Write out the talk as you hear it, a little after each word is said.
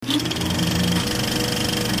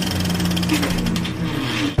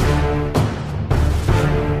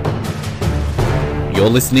You're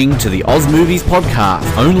listening to the Oz Movies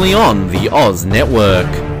Podcast, only on the Oz Network.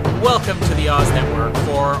 Welcome to the Oz Network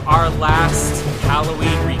for our last Halloween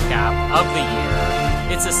recap of the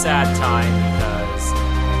year. It's a sad time because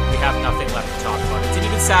we have nothing left to talk about. It's an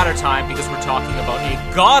even sadder time because we're talking about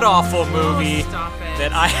a god-awful movie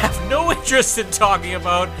that I have no interest in talking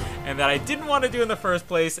about and that I didn't want to do in the first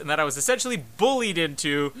place and that I was essentially bullied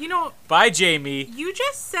into by Jamie. You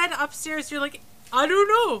just said upstairs, you're like, I don't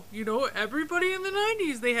know. Everybody in the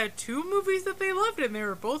 90s, they had two movies that they loved, and they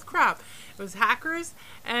were both crap. It was Hackers,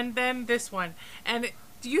 and then this one. And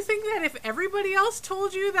do you think that if everybody else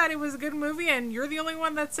told you that it was a good movie, and you're the only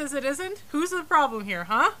one that says it isn't, who's the problem here,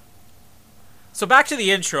 huh? So back to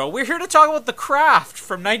the intro. We're here to talk about The Craft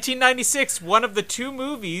from 1996, one of the two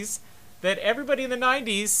movies that everybody in the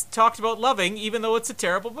 90s talked about loving, even though it's a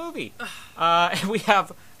terrible movie. And we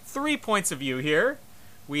have 3 points of view here.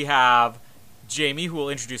 We have Jamie, who will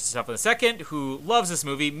introduce himself in a second, who loves this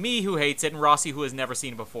movie, me, who hates it, and Rossi, who has never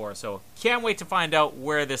seen it before. So can't wait to find out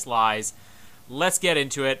where this lies. Let's get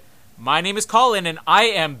into it. My name is Colin, and I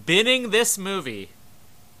am binning this movie.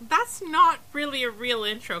 That's not really a real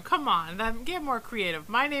intro. Come on, get more creative.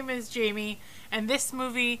 My name is Jamie, and this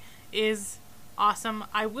movie is awesome.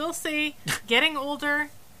 I will say, getting older,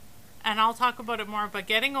 and I'll talk about it more, but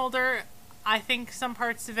getting older, I think some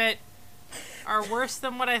parts of it are worse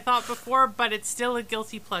than what I thought before, but it's still a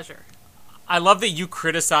guilty pleasure. I love that you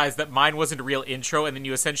criticized that mine wasn't a real intro, and then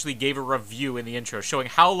you essentially gave a review in the intro, showing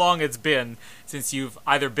how long it's been since you've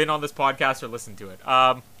either been on this podcast or listened to it.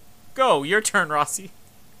 Go, your turn, Rossi.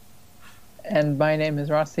 And my name is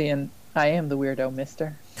Rossi, and I am the weirdo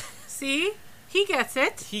mister. See? He gets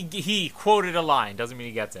it. He quoted a line, doesn't mean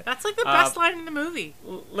he gets it. That's like the best line in the movie.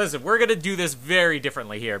 Listen, we're going to do this very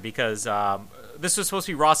differently here, because this was supposed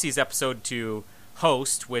to be Rossi's episode to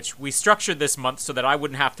host, which we structured this month so that I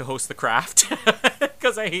wouldn't have to host The Craft,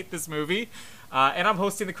 because I hate this movie, and I'm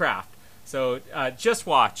hosting The Craft. So just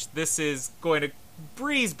watch. This is going to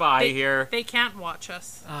breeze by here. They can't watch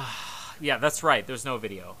us. Yeah, that's right. There's no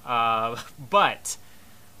video. But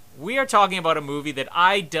we are talking about a movie that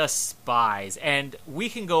I despise, and we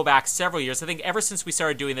can go back several years. I think ever since we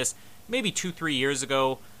started doing this, maybe 2-3 years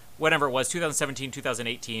ago, whatever it was, 2017,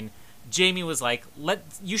 2018, Jamie was like,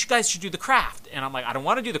 you guys should do The Craft. And I'm like, I don't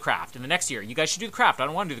want to do The Craft. And the next year, you guys should do The Craft. I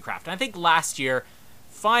don't want to do The Craft. And I think last year,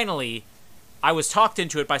 finally, I was talked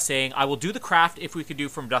into it by saying, I will do The Craft if we could do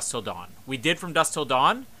From Dusk Till Dawn. We did From Dusk Till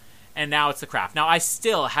Dawn, and now it's The Craft. Now, I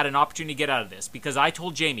still had an opportunity to get out of this, because I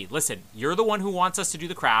told Jamie, listen, you're the one who wants us to do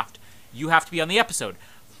The Craft. You have to be on the episode.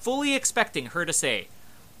 Fully expecting her to say,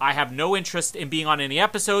 I have no interest in being on any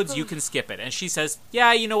episodes, you can skip it. And she says,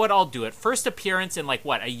 yeah, you know what, I'll do it. First appearance in,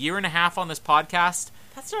 a year and a half on this podcast?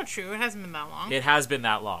 That's not true. It hasn't been that long. It has been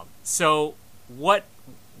that long. So,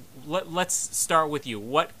 let's start with you.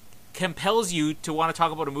 What compels you to want to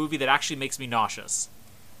talk about a movie that actually makes me nauseous?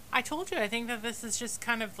 I told you, I think that this is just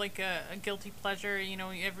kind of like a guilty pleasure.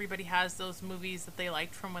 Everybody has those movies that they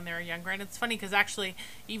liked from when they were younger. And it's funny because actually,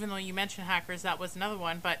 even though you mentioned Hackers, that was another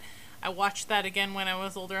one. But I watched that again when I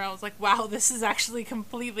was older. I was like, wow, this is actually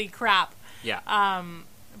completely crap. Yeah.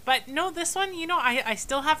 But no, this one, I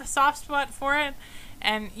still have a soft spot for it.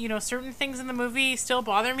 And, certain things in the movie still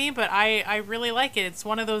bother me, but I really like it. It's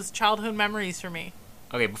one of those childhood memories for me.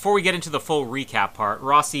 Okay, before we get into the full recap part,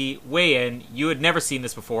 Rossi, weigh in. You had never seen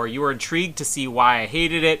this before. You were intrigued to see why I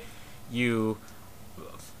hated it.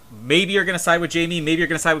 Maybe you're going to side with Jamie, maybe you're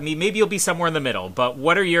going to side with me, maybe you'll be somewhere in the middle. But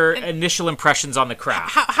what are your initial impressions on The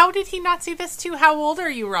Craft? How did he not see this too? How old are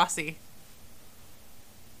you, Rossi?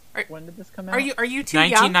 When did this come out? Are you too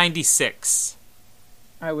 1996.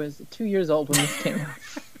 Young? I was 2 years old when this came out.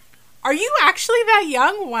 Are you actually that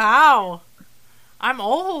young? Wow. I'm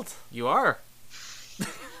old. You are.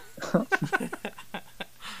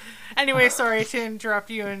 Anyway, sorry to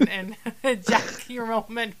interrupt you and Jack, your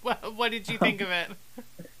moment. What did you think of it?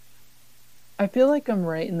 I feel like I'm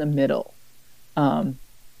right in the middle.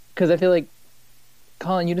 Because I feel like,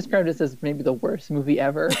 Colin, you described this as maybe the worst movie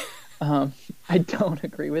ever. I don't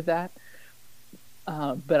agree with that.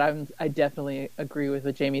 But I definitely agree with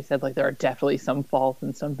what Jamie said. Like, there are definitely some faults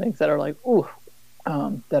and some things that are like,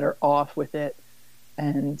 that are off with it.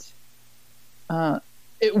 And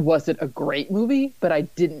it wasn't a great movie, but I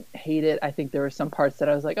didn't hate it. I think there were some parts that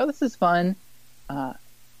I was like, oh, this is fun.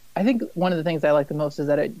 I think one of the things I like the most is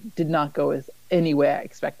that it did not go as any way I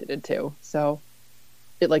expected it to. So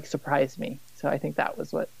it surprised me. So I think that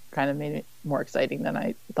was what kind of made it more exciting than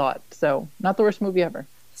I thought. So not the worst movie ever.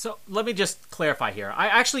 So let me just clarify here. I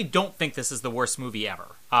actually don't think this is the worst movie ever.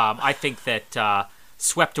 I think that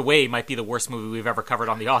Swept Away might be the worst movie we've ever covered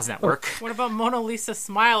on the Oz Network. What about Mona Lisa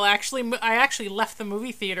Smile? I actually left the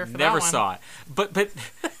movie theater for that one. Never saw it. But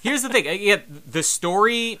here's the thing. Yeah, the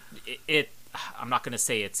story, I'm not going to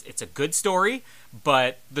say it's a good story,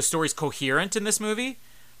 but the story's coherent in this movie.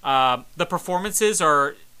 The performances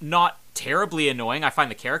are not terribly annoying. I find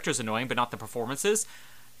the characters annoying, but not the performances.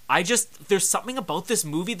 There's something about this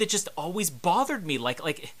movie that just always bothered me.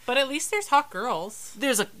 Like. But at least there's hot girls.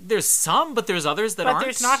 There's some, but there's others that aren't. But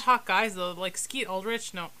there's not hot guys though. Like Skeet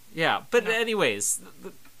Ulrich, no. Yeah, but No. anyways,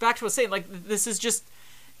 back to what I was saying. Like, this is just.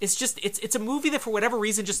 It's a movie that for whatever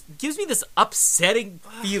reason just gives me this upsetting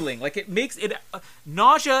feeling. Like, it makes it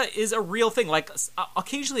nausea is a real thing. Like,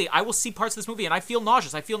 occasionally I will see parts of this movie and I feel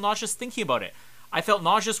nauseous. I feel nauseous thinking about it. I felt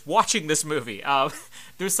nauseous watching this movie.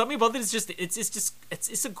 There's something about it.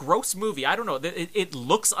 It's a gross movie. I don't know. It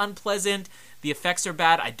looks unpleasant. The effects are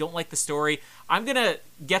bad. I don't like the story. I'm gonna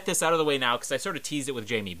get this out of the way now because I sort of teased it with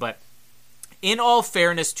Jamie. But in all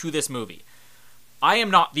fairness to this movie, I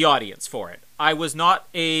am not the audience for it. I was not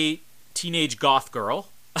a teenage goth girl,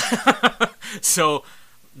 so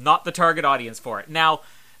not the target audience for it. Now,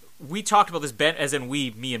 we talked about this, Ben, as in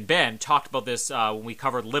me and Ben, talked about this when we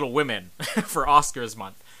covered Little Women for Oscars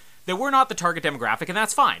month. That we're not the target demographic, and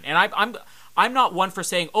that's fine. And I'm not one for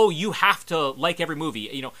saying, oh, you have to like every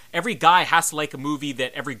movie. You know, every guy has to like a movie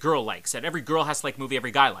that every girl likes, and every girl has to like a movie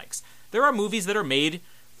every guy likes. There are movies that are made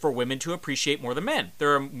for women to appreciate more than men.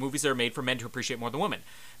 There are movies that are made for men to appreciate more than women.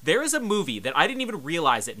 There is a movie that I didn't even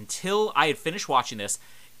realize it until I had finished watching this,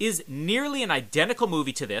 is nearly an identical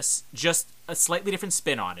movie to this, just a slightly different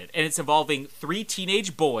spin on it. And it's involving 3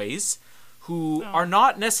 teenage boys who are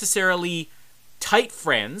not necessarily tight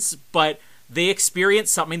friends, but they experience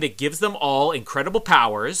something that gives them all incredible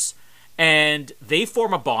powers, and they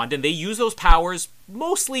form a bond, and they use those powers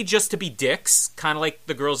mostly just to be dicks, kind of like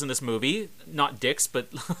the girls in this movie. Not dicks, but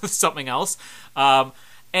something else.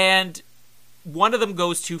 And one of them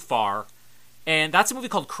goes too far, and that's a movie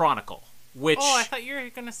called Chronicle. Which, oh, I thought you were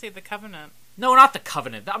going to say The Covenant. No, not The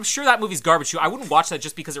Covenant. I'm sure that movie's garbage too. I wouldn't watch that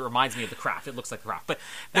just because it reminds me of The Craft. It looks like The Craft. But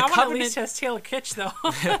The That Covenant, one at least has Taylor Kitsch,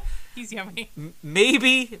 though. He's yummy.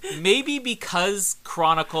 maybe because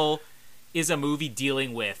Chronicle is a movie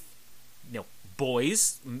dealing with,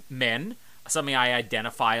 boys, men, something I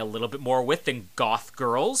identify a little bit more with than goth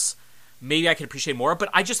girls. Maybe I can appreciate more. But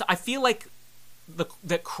I feel like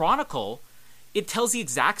that Chronicle, it tells the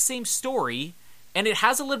exact same story. And it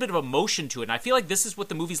has a little bit of emotion to it. And I feel like this is what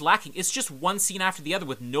the movie's lacking. It's just one scene after the other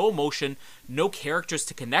with no emotion, no characters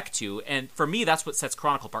to connect to. And for me, that's what sets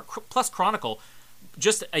Chronicle apart. Plus, Chronicle,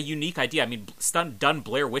 just a unique idea. I mean, done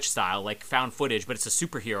Blair Witch style, like found footage, but it's a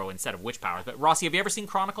superhero instead of witch powers. But Rossi, have you ever seen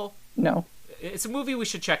Chronicle? No. It's a movie we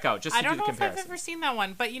should check out just to do the comparison. I don't know if I've ever seen that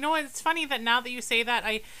one. But you know what? It's funny that now that you say that,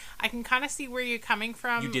 I can kind of see where you're coming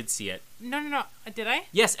from. You did see it. No. Did I?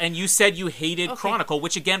 Yes, and you said you hated Chronicle,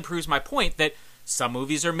 which again proves my point that some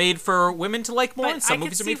movies are made for women to like more, and some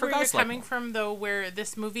movies are made for guys to like more. I can see where you're coming from, though, where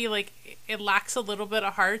this movie, like, it lacks a little bit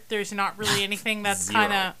of heart. There's not really anything that's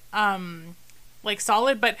kind of, like,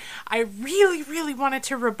 solid. But I really, really wanted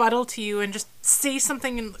to rebuttal to you and just say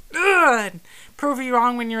something and prove you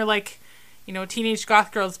wrong when you're, like, teenage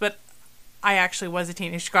goth girls. But I actually was a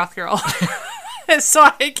teenage goth girl. So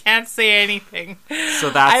I can't say anything. So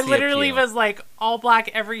that's I literally was, like, all black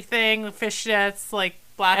everything, fishnets, like,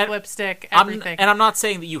 black lipstick, everything. I'm not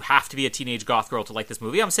saying that you have to be a teenage goth girl to like this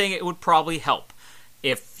movie. I'm saying it would probably help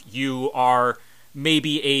if you are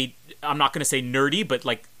maybe I'm not going to say nerdy, but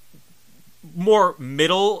like more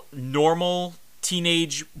middle, normal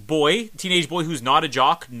teenage boy who's not a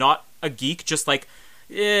jock, not a geek, just like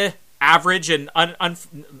average and I was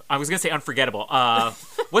going to say unforgettable.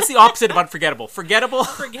 What's the opposite of unforgettable? Forgettable?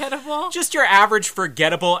 Forgettable? Just your average,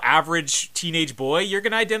 forgettable, average teenage boy. You're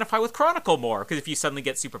going to identify with Chronicle more, because if you suddenly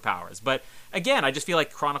get superpowers. But again, I just feel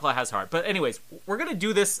like Chronicle has heart. But anyways, we're going to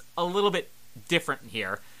do this a little bit different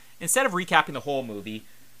here. Instead of recapping the whole movie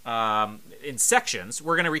in sections,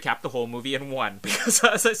 we're going to recap the whole movie in one. Because,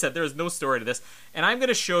 as I said, there is no story to this. And I'm going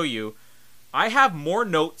to show you, I have more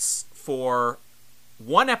notes for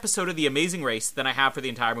one episode of The Amazing Race than I have for the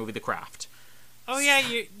entire movie The Craft. Oh yeah,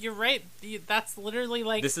 you're right. That's literally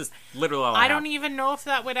like... This is literally all I have. don't even know if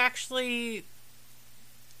that would actually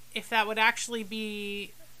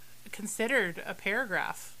be considered a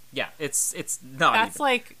paragraph. Yeah, it's not. That's even.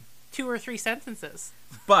 like 2 or 3 sentences.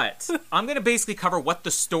 But I'm going to basically cover what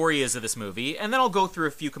the story is of this movie, and then I'll go through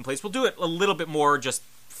a few complaints. We'll do it a little bit more just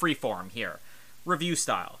freeform here, review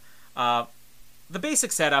style. The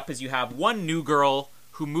basic setup is you have one new girl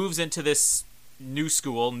who moves into this new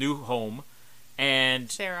school, new home,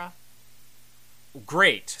 and... Sarah.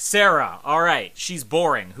 Great. Sarah. All right. She's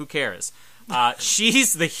boring. Who cares?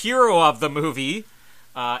 She's the hero of the movie,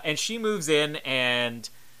 and she moves in and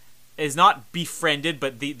is not befriended,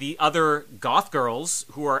 but the other goth girls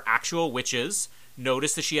who are actual witches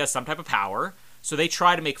notice that she has some type of power, so they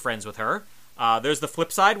try to make friends with her. There's the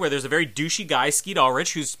flip side where there's a very douchey guy, Skeet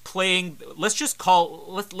Ulrich, who's playing. Let's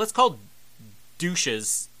call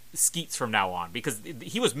douches Skeets from now on, because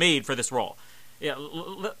he was made for this role. Yeah,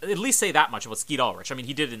 at least say that much about Skeet Ulrich. I mean,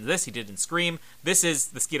 he did it in this, he did it in Scream. This is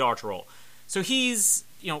the Skeet Ulrich role. So he's,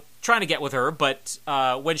 trying to get with her, but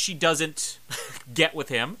when she doesn't get with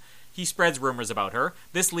him, he spreads rumors about her.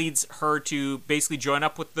 This leads her to basically join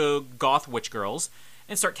up with the goth witch girls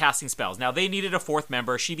and start casting spells. Now, they needed a fourth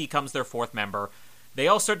member. She becomes their fourth member. They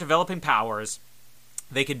all start developing powers.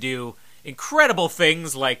 They can do incredible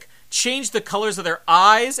things like change the colors of their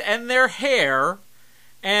eyes and their hair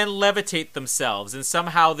and levitate themselves. And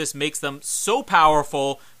somehow this makes them so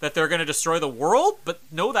powerful that they're going to destroy the world. But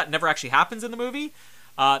no, that never actually happens in the movie.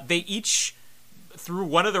 They each, through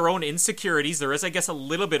one of their own insecurities, there is, I guess, a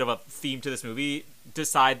little bit of a theme to this movie,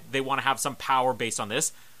 decide they want to have some power based on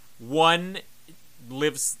this. One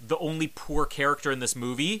lives, the only poor character in this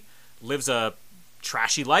movie, lives a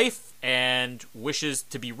trashy life and wishes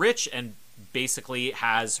to be rich, and basically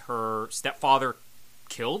has her stepfather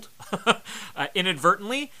killed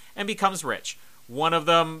inadvertently and becomes rich. One of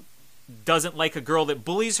them doesn't like a girl that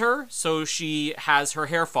bullies her, so she has her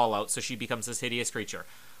hair fall out, so she becomes this hideous creature.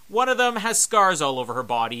 One of them has scars all over her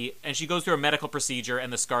body, and she goes through a medical procedure,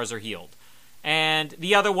 and the scars are healed. And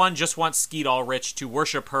the other one just wants Skeet Ulrich to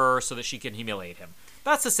worship her so that she can humiliate him.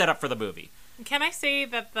 That's the setup for the movie. Can I say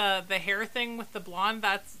that the hair thing with the blonde,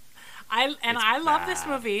 I love this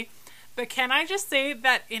movie, but can I just say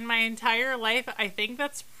that in my entire life, I think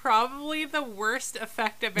that's probably the worst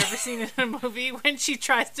effect I've ever seen in a movie, when she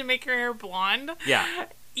tries to make her hair blonde. Yeah.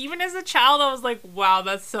 Even as a child, I was like, wow,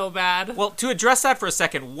 that's so bad. Well, to address that for a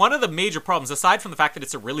second, one of the major problems, aside from the fact that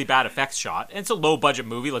it's a really bad effects shot, and it's a low-budget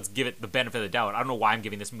movie, let's give it the benefit of the doubt. I don't know why I'm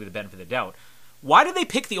giving this movie the benefit of the doubt. Why did they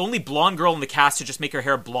pick the only blonde girl in the cast to just make her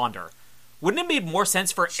hair blonder? Wouldn't it have made more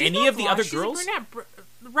sense for any of the other girls? She's a brunette.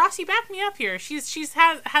 Rossi, back me up here. She's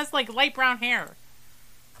has like light brown hair.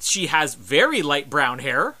 She has very light brown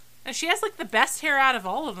hair. And she has like the best hair out of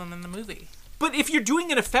all of them in the movie. But if you're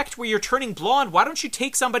doing an effect where you're turning blonde, why don't you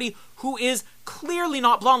take somebody who is clearly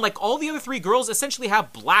not blonde? Like, all the other three girls essentially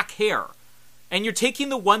have black hair. And you're taking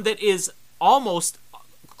the one that is almost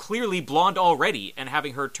clearly blonde already and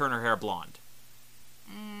having her turn her hair blonde.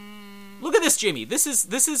 Look at this, Jamie. This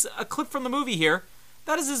is a clip from the movie here.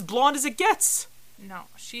 That is as blonde as it gets. No,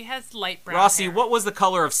 she has light brown Rossi, hair. what was the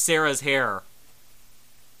color of Sarah's hair?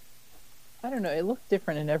 I don't know. It looked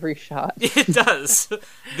different in every shot. It does.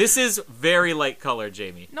 This is very light colored,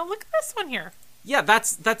 Jamie. No, look at this one here. Yeah,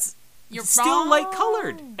 that's You're still wrong. light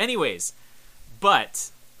colored. Anyways,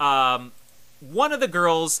 but one of the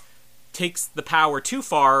girls takes the power too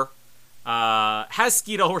far, has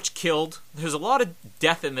Skeet Ulrich killed. There's a lot of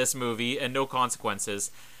death in this movie and no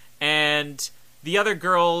consequences. And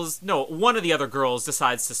one of the other girls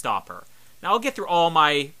decides to stop her. Now, I'll get through all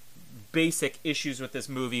my basic issues with this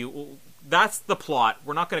movie. That's the plot.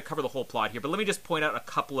 We're not going to cover the whole plot here, but let me just point out a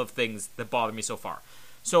couple of things that bother me so far.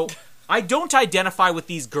 So, I don't identify with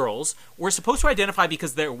these girls. We're supposed to identify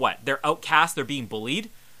because they're what? They're outcast, they're being bullied.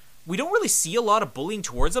 We don't really see a lot of bullying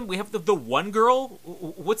towards them. We have the one girl.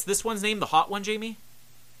 What's this one's name? The hot one, Jamie?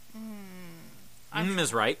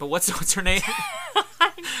 Is right, but what's her name?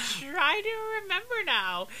 I'm trying to remember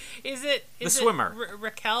now. Is it the swimmer?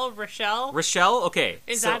 Rochelle? Rochelle? Okay.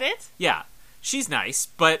 Is that it? Yeah. She's nice,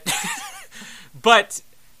 but but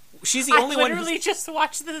she's the only one. I literally just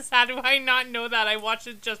watched this. How do I not know that? I watched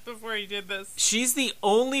it just before you did this. She's the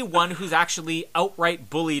only one who's actually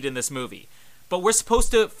outright bullied in this movie. But we're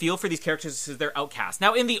supposed to feel for these characters because they're outcasts.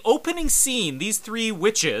 Now, in the opening scene, these three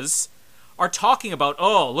witches are talking about,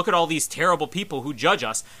 oh, look at all these terrible people who judge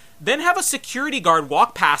us. Then have a security guard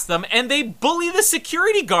walk past them, and they bully the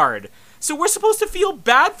security guard. So we're supposed to feel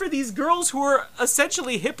bad for these girls who are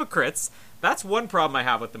essentially hypocrites. That's one problem I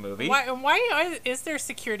have with the movie. Why is there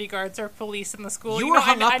security guards or police in the school? You were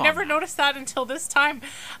hung up I on never that. noticed that until this time.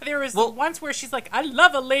 There was once where she's like, I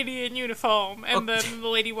love a lady in uniform, and then the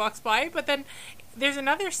lady walks by, but then there's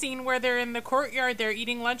another scene where they're in the courtyard, they're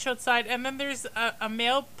eating lunch outside, and then there's a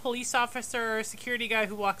male police officer or security guy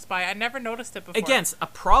who walks by. I never noticed it before. Again, a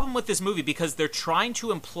problem with this movie because they're trying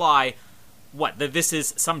to imply, that this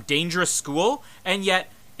is some dangerous school, and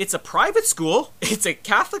yet it's a private school. It's a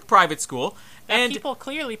Catholic private school. And people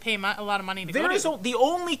clearly pay a lot of money to go to. There is the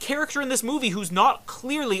only character in this movie who's not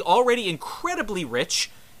clearly already incredibly rich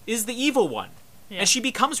is the evil one. and she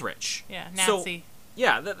becomes rich. Yeah, So, Nancy.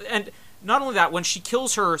 yeah, and not only that, when she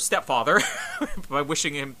kills her stepfather by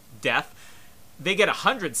wishing him death, they get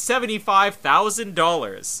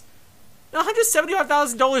 $175,000. Now,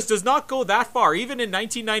 $175,000 does not go that far, even in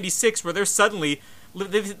 1996, where there's suddenly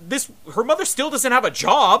her mother still doesn't have a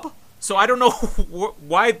job, so I don't know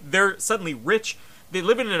why they're suddenly rich. They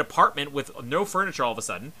live in an apartment with no furniture all of a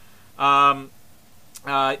sudden.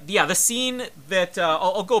 The scene that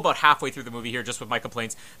I'll go about halfway through the movie here, just with my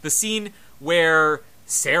complaints. The scene where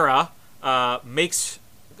Sarah makes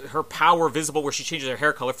her power visible, where she changes her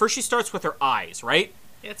hair color. First, she starts with her eyes, right?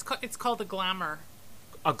 It's called a glamour.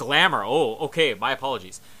 A glamour. Oh, okay. My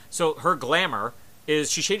apologies. So her glamour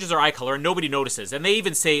is she changes her eye color and nobody notices. And they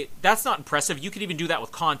even say, that's not impressive. You can even do that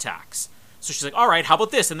with contacts. So she's like, all right, how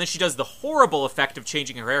about this? And then she does the horrible effect of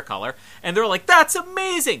changing her hair color. And they're like, that's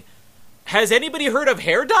amazing. Has anybody heard of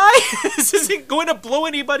hair dye? This isn't going to blow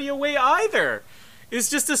anybody away either.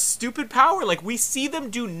 It's just a stupid power. Like, we see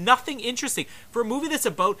them do nothing interesting. For a movie that's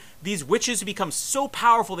about these witches who become so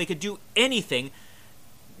powerful they could do anything,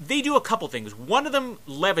 they do a couple things. One of them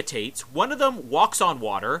levitates, one of them walks on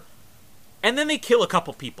water, and then they kill a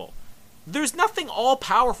couple people. There's nothing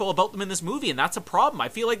all-powerful about them in this movie, and that's a problem. I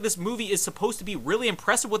feel like this movie is supposed to be really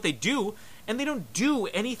impressive what they do, and they don't do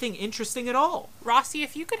anything interesting at all. Rossi,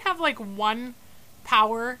 if you could have, like, one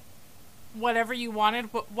power, whatever you wanted,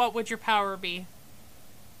 what would your power be?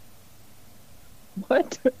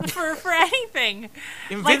 What? for anything.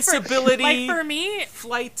 Invincibility. Like for me,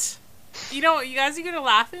 flight. You know, you guys are going to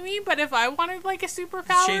laugh at me, but if I wanted, like, a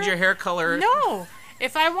superpower... Change your hair color. No.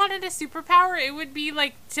 If I wanted a superpower, it would be,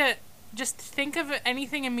 like, to just think of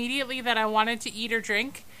anything immediately that I wanted to eat or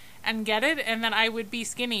drink and get it, and then I would be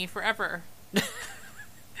skinny forever.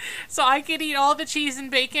 So I could eat all the cheese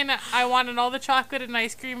and bacon I want and all the chocolate and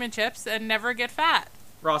ice cream and chips and never get fat.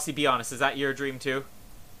 Rossi, be honest, is that your dream too?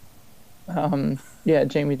 Yeah,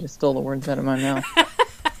 Jamie just stole the words out of my mouth.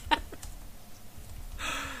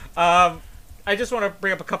 I just want to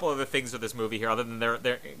bring up a couple other things with this movie here, other than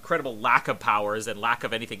their incredible lack of powers and lack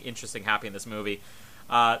of anything interesting happening in this movie.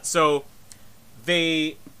 So,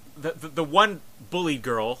 the one bullied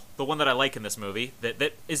girl, the one that I like in this movie,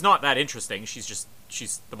 that is not that interesting. She's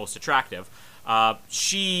the most attractive. I'm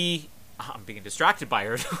being distracted by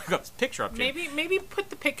her. We got this picture up here. Maybe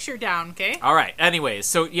put the picture down, okay? All right. Anyways,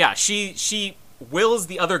 so yeah, she wills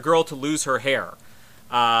the other girl to lose her hair.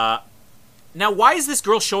 Now, why is this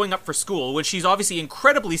girl showing up for school when she's obviously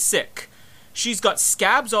incredibly sick? She's got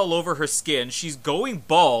scabs all over her skin. She's going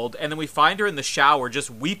bald, and then we find her in the shower just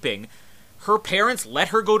weeping. Her parents let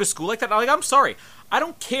her go to school like that. Like, I'm sorry. I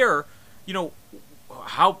don't care,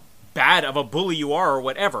 how bad of a bully you are or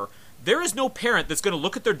whatever. There is no parent that's going to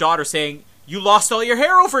look at their daughter saying, you lost all your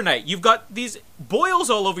hair overnight. You've got these boils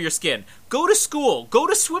all over your skin. Go to school. Go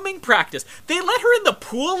to swimming practice. They let her in the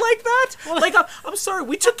pool like that? Like, I'm sorry.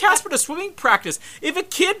 We took Casper to swimming practice. If a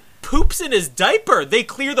kid poops in his diaper, they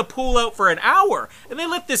clear the pool out for an hour. And they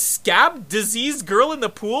let this scab diseased girl in the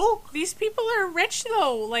pool? These people are rich,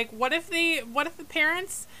 though. Like, what if the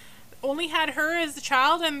parents only had her as a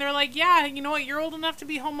child and they're like, yeah, you know what, you're old enough to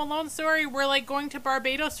be home alone. Sorry, we're, like, going to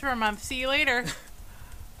Barbados for a month. See you later.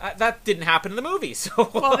 That didn't happen in the movie, so...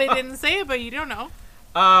 Well, they didn't say it, but you don't know.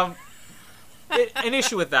 An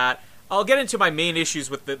issue with that. I'll get into my main issues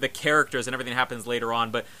with the characters and everything that happens later on,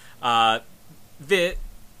 but the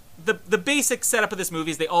basic setup of this movie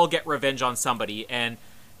is they all get revenge on somebody, and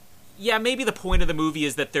yeah, maybe the point of the movie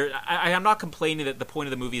is that they're... I'm not complaining that the point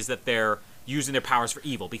of the movie is that they're using their powers for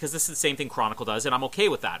evil, because this is the same thing Chronicle does, and I'm okay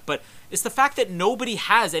with that. But it's the fact that nobody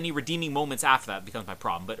has any redeeming moments after that becomes my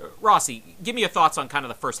problem. But Rossi, give me your thoughts on kind of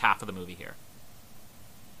the first half of the movie here.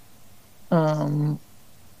 I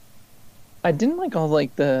didn't like all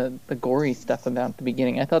the gory stuff about the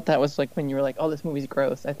beginning. I thought that was like when you were like, oh, this movie's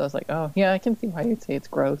gross. I thought it was like, oh yeah, I can see why you'd say it's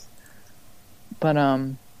gross. But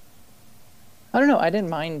I don't know, I didn't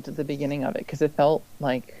mind the beginning of it because it felt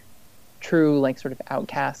like true, like, sort of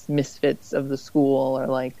outcast misfits of the school, or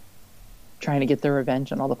like trying to get their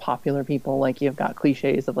revenge on all the popular people. Like, you've got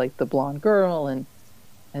cliches of like the blonde girl and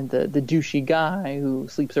the douchey guy who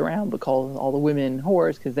sleeps around but calls all the women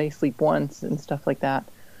whores because they sleep once and stuff like that.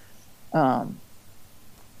 So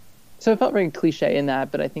it felt very cliche in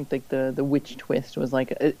that, but I think like the witch twist was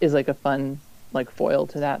like is like a fun like foil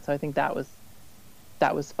to that. So I think that was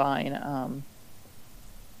fine.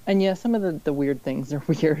 And yeah, some of the weird things are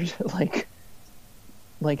weird, like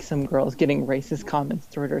some girls getting racist comments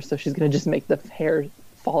toward her, so she's gonna just make the hair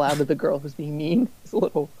fall out of the girl who's being mean. It's a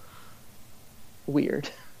little weird.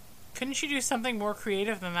 Couldn't you do something more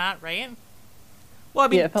creative than that, right? Well, I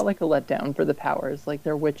mean, Yeah, it felt like a letdown for the powers. Like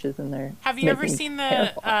they're witches and they're. Have you ever making seen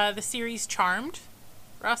hair fall. the series Charmed,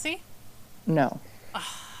 Rossi? No.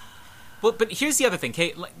 but here's the other thing,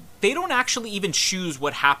 Kate. Like, they don't actually even choose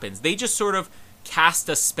what happens. They just sort of cast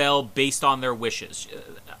a spell based on their wishes.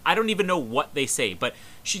 I don't even know what they say, but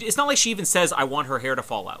it's not like she even says, I want her hair to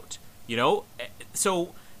fall out, you know?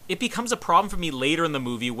 So it becomes a problem for me later in the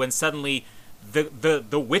movie when suddenly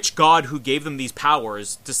the witch god who gave them these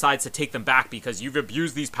powers decides to take them back because you've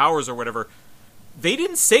abused these powers or whatever. They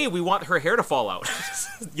didn't say we want her hair to fall out.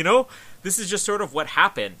 You know? This is just sort of what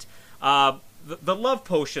happened. The love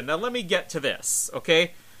potion. Now let me get to this,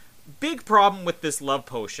 okay? Big problem with this love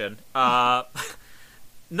potion.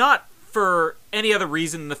 Not for any other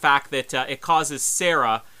reason than the fact that it causes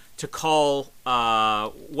Sarah to call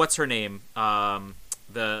what's her name,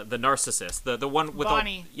 the narcissist, the one with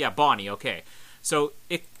Bonnie. Bonnie. Okay, so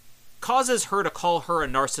it causes her to call her a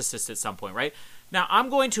narcissist at some point, right? Now I'm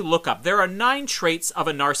going to look up. There are 9 traits of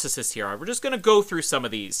a narcissist here. We're just going to go through some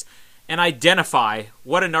of these and identify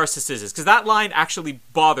what a narcissist is, because that line actually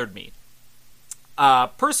bothered me. A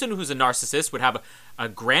person who's a narcissist would have a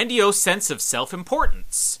grandiose sense of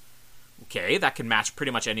self-importance. Okay, that can match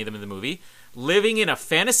pretty much any of them in the movie. Living in a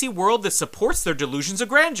fantasy world that supports their delusions of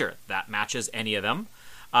grandeur. That matches any of them.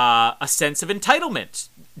 A sense of entitlement.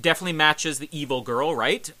 Definitely matches the evil girl,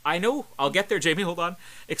 right? I know. I'll get there, Jamie. Hold on.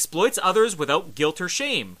 Exploits others without guilt or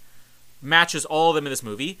shame. Matches all of them in this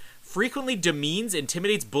movie. Frequently demeans,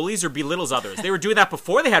 intimidates, bullies, or belittles others. They were doing that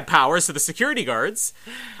before they had powers to the security guards.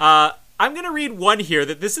 I'm going to read one here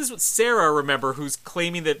that this is what Sarah, remember, who's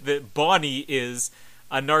claiming that Bonnie is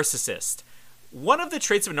a narcissist. One of the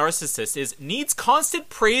traits of a narcissist is needs constant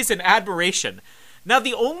praise and admiration. Now,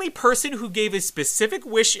 the only person who gave a specific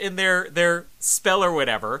wish in their spell or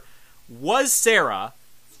whatever was Sarah,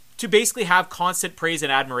 to basically have constant praise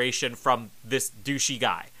and admiration from this douchey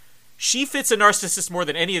guy. She fits a narcissist more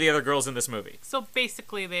than any of the other girls in this movie. So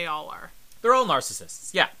basically, they all are. They're all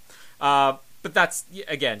narcissists, yeah. But that's,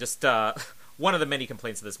 again, just one of the many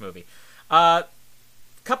complaints of this movie. A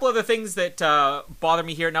couple other things that bother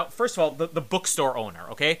me here. Now, first of all, the bookstore owner,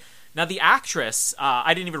 okay? Now, the actress,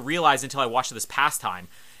 I didn't even realize until I watched this past time,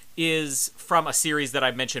 is from a series that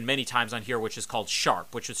I've mentioned many times on here, which is called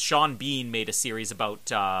Sharp, which was Sean Bean made a series about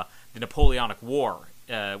the Napoleonic War,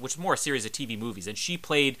 which is more a series of TV movies, and she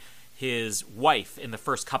played his wife in the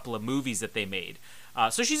first couple of movies that they made.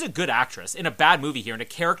 So she's a good actress in a bad movie here, in a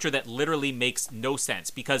character that literally makes no sense,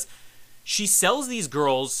 because she sells these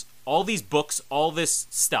girls all these books, all this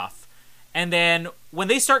stuff, and then when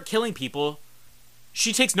they start killing people,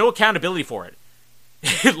 she takes no accountability for it.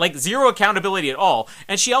 Like, zero accountability at all.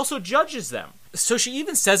 And she also judges them. So she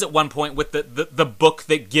even says at one point with the book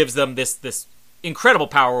that gives them this incredible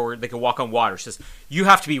power where they can walk on water, she says, you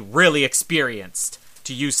have to be really experienced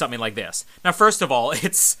to use something like this. Now, first of all,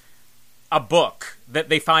 it's a book that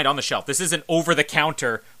they find on the shelf. This isn't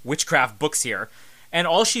over-the-counter witchcraft books here. And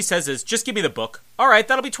all she says is, just give me the book. All right,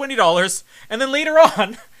 that'll be $20. And then later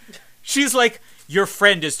on, she's like, your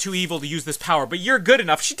friend is too evil to use this power, but you're good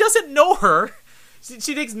enough. She doesn't know her.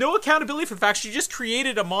 She takes no accountability for the fact she just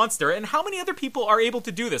created a monster. And how many other people are able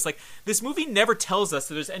to do this? Like, this movie never tells us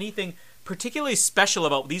that there's anything particularly special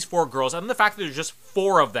about these 4 girls, other than the fact that there's just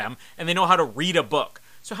 4 of them, and they know how to read a book.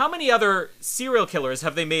 So how many other serial killers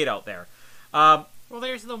have they made out there? Well,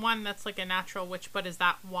 there's the one that's like a natural witch, but is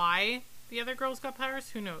that why the other girls got powers?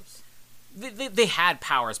 Who knows? They had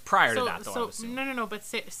powers prior to that, though. So no. But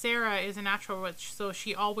Sarah is a natural witch, so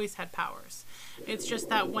she always had powers. It's just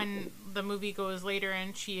that when the movie goes later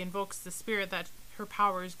and she invokes the spirit, that her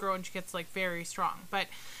powers grow and she gets like very strong. But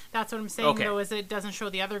that's what I'm saying, though, is it doesn't show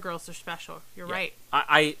the other girls are special. You're right.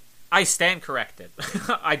 I stand corrected.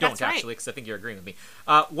 I don't, That's right. actually, because I think you're agreeing with me.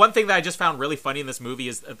 One thing that I just found really funny in this movie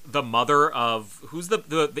is the mother of who's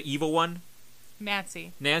the evil one?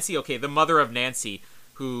 Nancy. Nancy. Okay, the mother of Nancy,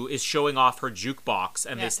 who is showing off her jukebox,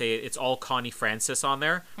 and Yeah. they say it's all Connie Francis on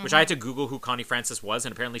there, which I had to Google who Connie Francis was,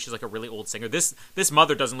 and apparently she's like a really old singer. This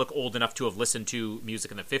mother doesn't look old enough to have listened to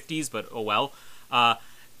music in the 50s, but oh well.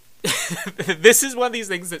 This is one of these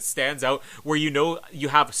things that stands out where you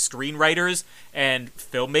have screenwriters and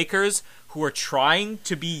filmmakers who are trying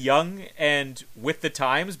to be young and with the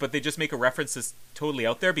times, but they just make a reference that's totally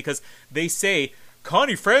out there because they say,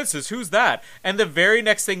 Connie Francis, who's that? And the very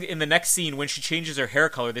next thing in the next scene, when she changes her hair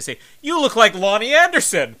color, they say, you look like Lonnie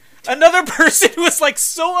Anderson. Another person who is like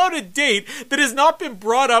so out of date that has not been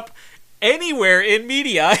brought up anywhere in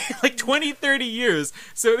media in like 20, 30 years.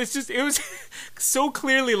 So it was so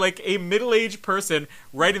clearly like a middle-aged person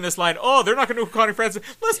writing this line, oh, they're not going to know who Connie Francis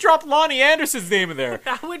is. Let's drop Lonnie Anderson's name in there.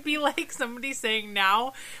 That would be like somebody saying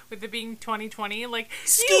now, with it being 2020, like,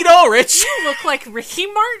 Skeet Ulrich. You look like Ricky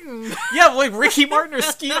Martin. Yeah, like Ricky Martin or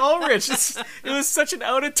Skeet Ulrich. It was such an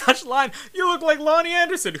out-of-touch line. You look like Lonnie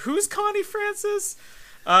Anderson. Who's Connie Francis?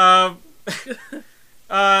 Do I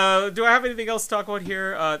have anything else to talk about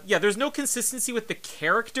here? Yeah, there's no consistency with the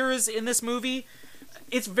characters in this movie.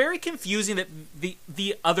 It's very confusing that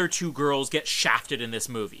the other two girls get shafted in this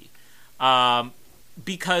movie.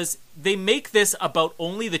 Because they make this about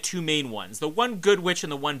only the two main ones, the one good witch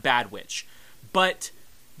and the one bad witch. But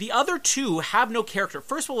the other two have no character.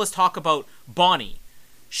 First of all, let's talk about Bonnie.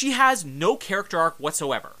 She has no character arc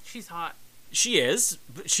whatsoever. She's hot. She is.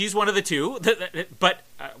 She's one of the two, but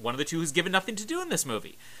one of the two who's given nothing to do in this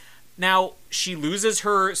movie. Now, she loses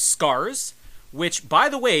her scars, which, by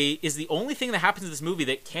the way, is the only thing that happens in this movie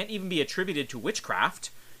that can't even be attributed to witchcraft,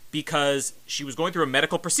 because she was going through a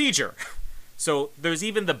medical procedure. So there's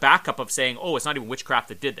even the backup of saying, oh, it's not even witchcraft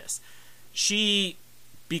that did this. She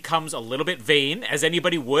becomes a little bit vain, as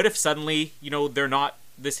anybody would if suddenly, they're not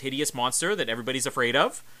this hideous monster that everybody's afraid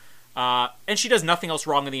of. And she does nothing else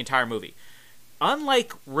wrong in the entire movie.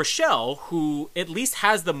 Unlike Rochelle, who at least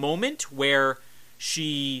has the moment where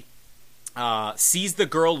she sees the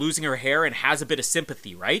girl losing her hair and has a bit of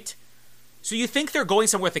sympathy, right? So you think they're going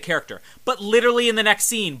somewhere with the character. But literally in the next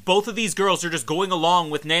scene, both of these girls are just going along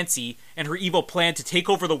with Nancy and her evil plan to take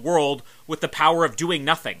over the world with the power of doing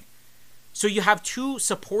nothing. So you have two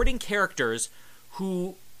supporting characters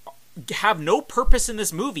who have no purpose in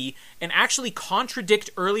this movie and actually contradict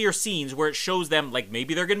earlier scenes where it shows them like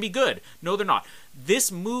maybe they're going to be good. No, they're not.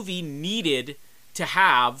 This movie needed to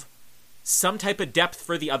have some type of depth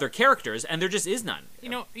for the other characters, and there just is none. You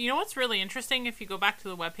know what's really interesting? If you go back to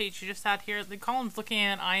the webpage you just had here, Colin's looking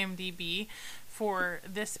at IMDb for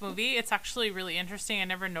this movie. It's actually really interesting. I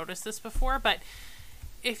never noticed this before, but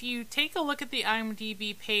if you take a look at the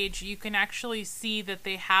IMDb page, you can actually see that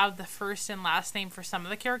they have the first and last name for some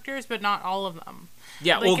of the characters, but not all of them.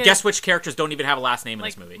 Yeah, well, guess which characters don't even have a last name in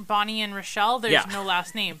this movie? Bonnie and Rochelle, there's no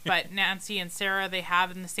last name, but Nancy and Sarah, they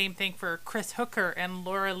have, and the same thing for Chris Hooker and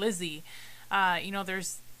Laura Lizzie.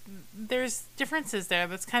 There's differences there.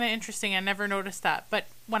 That's kind of interesting. I never noticed that. But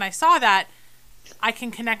when I saw that, I can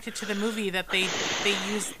connect it to the movie that they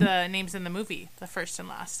use the names in the movie, the first and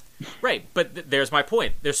last. Right, but there's my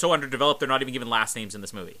point. They're so underdeveloped, they're not even given last names in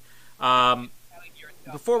this movie.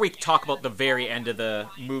 Before we talk about the very end of the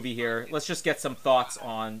movie here, let's just get some thoughts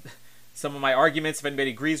on some of my arguments, if anybody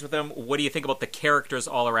agrees with them. What do you think about the characters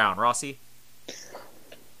all around? Rossi?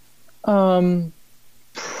 I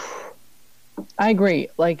agree.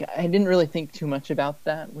 Like, I didn't really think too much about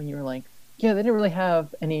that when you were like, yeah, they didn't really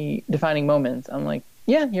have any defining moments. I'm like,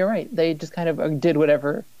 yeah, you're right. They just kind of did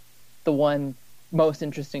whatever the one most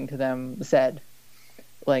interesting to them said.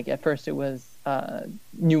 Like, at first it was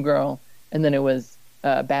new girl, and then it was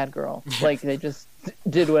bad girl. Like, they just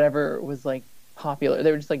did whatever was, like, popular. They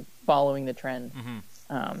were just, like, following the trend.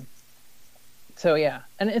 Mm-hmm. So, yeah.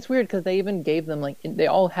 And it's weird because they even gave them, like, they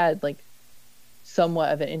all had, like,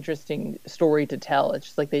 somewhat of an interesting story to tell. It's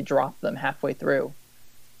just like they dropped them halfway through.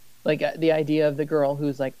 Like, the idea of the girl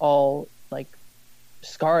who's, like, all, like,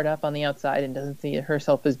 scarred up on the outside and doesn't see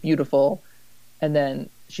herself as beautiful, and then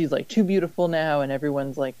she's, like, too beautiful now, and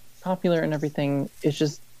everyone's, like, popular and everything. It's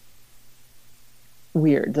just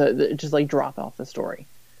weird. Just, like, drop off the story.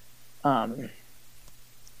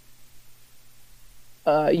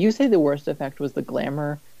 You say the worst effect was the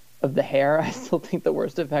glamour of the hair. I still think the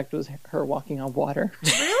worst effect was her walking on water.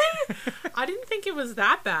 Really? I didn't think it was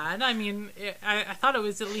that bad. I mean, I thought it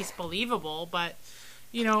was at least believable, but,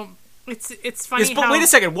 it's funny how... Wait a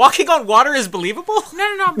second, walking on water is believable?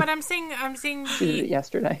 No, but I'm saying... She did it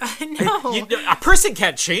yesterday. No. A person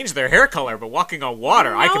can't change their hair color, but walking on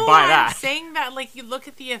water, I can buy that. I'm saying that, like, you look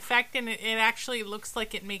at the effect and it actually looks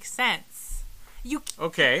like it makes sense.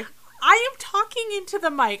 Okay. I am talking into the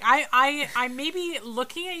mic. I may be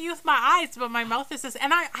looking at you with my eyes, but my mouth is this,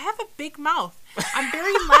 and I have a big mouth. I'm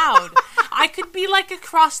very loud. I could be like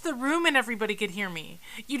across the room and everybody could hear me.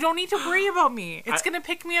 You don't need to worry about me. It's going to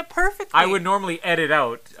pick me up perfectly. I would normally edit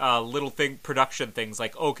out production things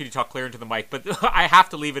like, oh, can you talk clear into the mic? But I have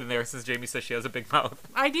to leave it in there since Jamie says she has a big mouth.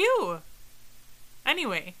 I do.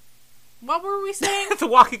 Anyway. What were we saying? The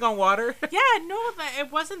walking on water? Yeah, no,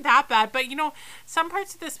 it wasn't that bad. But, some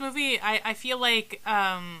parts of this movie, I feel like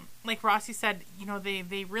Rossi said,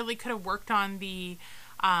 they really could have worked on the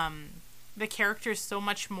characters so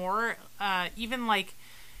much more. Even, like,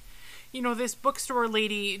 this bookstore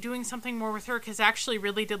lady, doing something more with her because I actually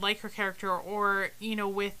really did like her character, or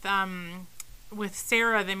with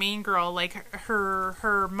Sarah, the main girl, like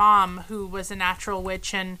her mom, who was a natural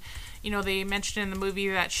witch, and they mentioned in the movie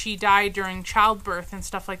that she died during childbirth and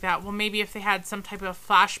stuff like that. Well, maybe if they had some type of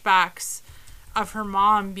flashbacks of her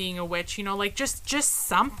mom being a witch, like just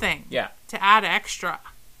something, to add extra.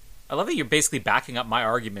 I love that you're basically backing up my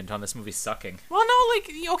argument on this movie sucking. Well, no,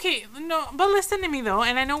 okay, no, but listen to me though,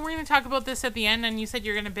 and I know we're going to talk about this at the end, and you said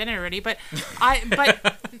you're going to bin it already, but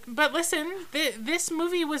but listen, this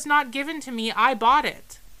movie was not given to me. I bought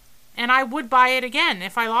it, and I would buy it again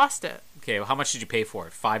if I lost it. Okay, well, how much did you pay for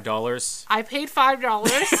it? $5? I paid $5,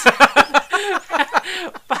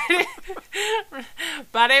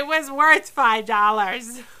 but it was worth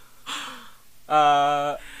 $5.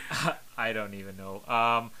 I don't even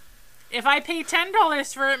know. If I paid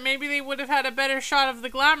 $10 for it, maybe they would have had a better shot of the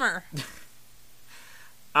glamour.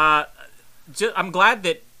 I'm glad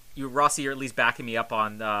that Rossi, you're at least backing me up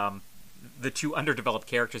on the two underdeveloped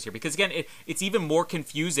characters here. Because, again, it's even more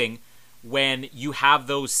confusing when you have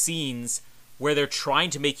those scenes where they're trying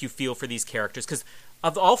to make you feel for these characters. Because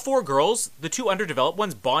of all four girls, the two underdeveloped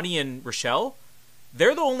ones, Bonnie and Rochelle,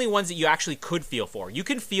 they're the only ones that you actually could feel for. You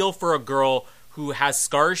can feel for a girl who has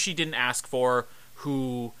scars she didn't ask for,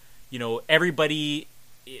 who... everybody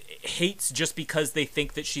hates just because they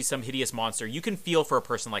think that she's some hideous monster. You can feel for a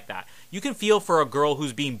person like that. You can feel for a girl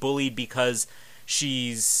who's being bullied because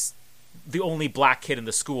she's the only black kid in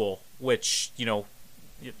the school, which, you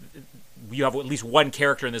have at least one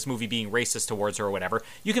character in this movie being racist towards her or whatever.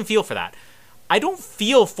 You can feel for that. I don't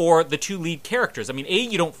feel for the two lead characters. I mean,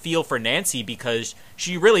 you don't feel for Nancy because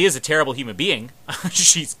she really is a terrible human being.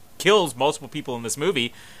 She's kills multiple people in this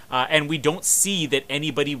movie, and we don't see that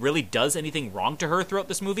anybody really does anything wrong to her throughout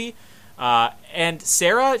this movie. And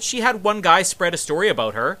Sarah, she had one guy spread a story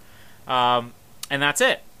about her, and that's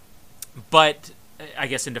it. But I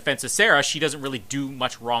guess in defense of Sarah, she doesn't really do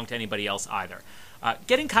much wrong to anybody else either.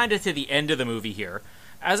 Getting kind of to the end of the movie here,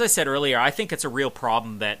 as I said earlier, I think it's a real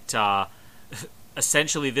problem that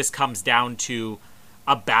essentially this comes down to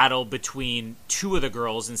a battle between two of the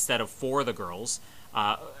girls instead of four of the girls.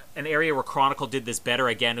 An area where Chronicle did this better,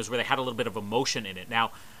 again, is where they had a little bit of emotion in it.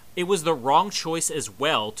 Now, it was the wrong choice as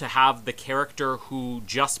well to have the character who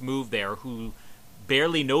just moved there, who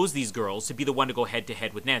barely knows these girls, to be the one to go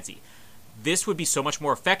head-to-head with Nancy. This would be so much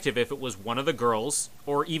more effective if it was one of the girls,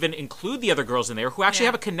 or even include the other girls in there, who actually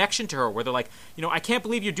have a connection to her, where they're like, I can't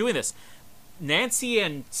believe you're doing this. Nancy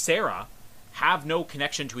and Sarah have no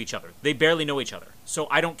connection to each other. They barely know each other. So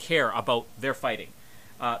I don't care about their fighting.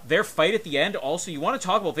 Their fight at the end, also, you want to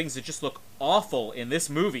talk about things that just look awful in this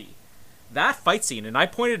movie. That fight scene, and I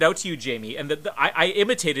pointed out to you, Jamie, and I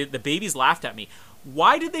imitated, the babies laughed at me.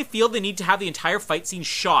 Why did they feel the need to have the entire fight scene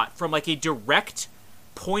shot from like a direct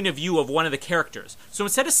point of view of one of the characters? So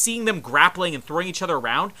instead of seeing them grappling and throwing each other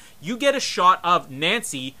around, you get a shot of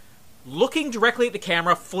Nancy looking directly at the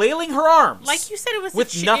camera, flailing her arms. Like you said, it was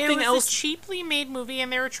a cheaply made movie,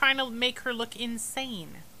 and they were trying to make her look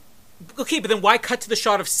insane. Okay, but then why cut to the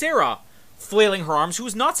shot of Sarah flailing her arms,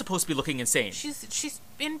 who's not supposed to be looking insane? She's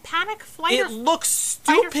in panic flight. It looks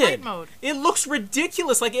stupid. Mode. It looks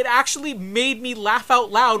ridiculous. Like, it actually made me laugh out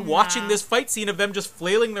loud watching this fight scene of them just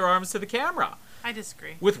flailing their arms to the camera. I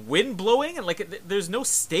disagree. With wind blowing, and there's no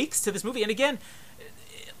stakes to this movie. And again,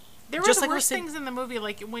 there were the worst things in the movie.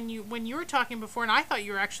 Like when you were talking before, and I thought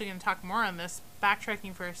you were actually going to talk more on this.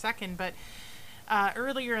 Backtracking for a second, but.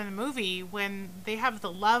 Earlier in the movie, when they have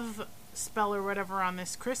the love spell or whatever on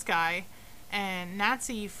this Chris guy, and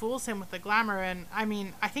Nancy fools him with the glamour, and I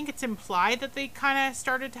mean, I think it's implied that they kind of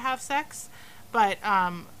started to have sex, but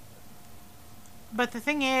the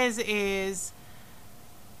thing is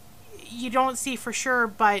you don't see for sure,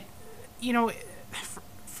 but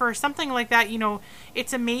for something like that,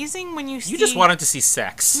 it's amazing when you see... You just wanted to see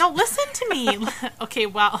sex. No, listen to me. Okay,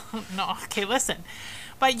 listen.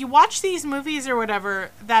 But you watch these movies or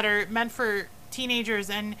whatever that are meant for teenagers,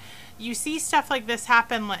 and you see stuff like this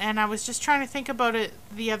happen, and I was just trying to think about it,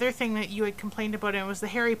 the other thing that you had complained about, it was the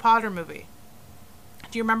Harry Potter movie.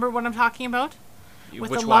 Do you remember what I'm talking about?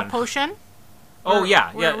 With Which the one? love potion? Oh,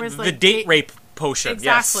 yeah. The date rape potion,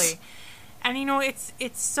 exactly. Yes. And,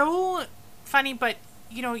 it's so funny, but,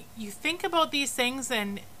 you think about these things,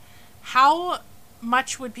 and how...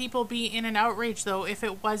 much would people be in an outrage, though, if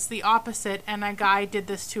it was the opposite and a guy did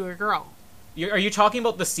this to a girl? Are you talking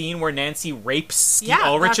about the scene where Nancy rapes Skeet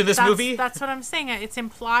Ulrich in this movie? That's what I'm saying. It's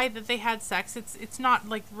implied that they had sex. It's not,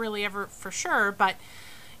 really ever for sure, but,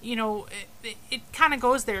 it kind of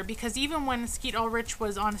goes there, because even when Skeet Ulrich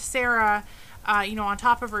was on Sarah, on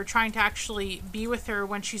top of her, trying to actually be with her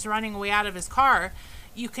when she's running away out of his car,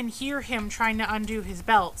 you can hear him trying to undo his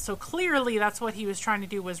belt. So clearly that's what he was trying to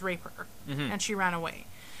do, was rape her, and she ran away.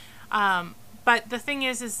 But the thing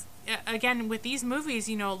is again, with these movies,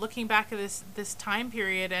 looking back at this time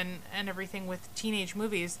period and everything with teenage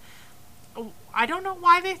movies, I don't know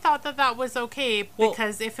why they thought that was okay,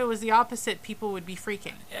 because if it was the opposite, people would be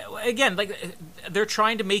freaking. Again, like, they're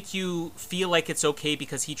trying to make you feel like it's okay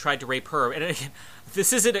because he tried to rape her. And again,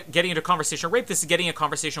 this isn't getting into a conversation of rape, this is getting a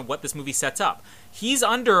conversation of what this movie sets up. He's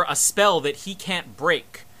under a spell that he can't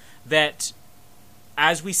break, that,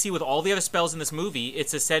 as we see with all the other spells in this movie,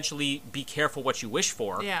 it's essentially be careful what you wish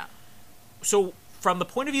for. Yeah. So, from the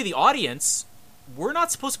point of view of the audience, we're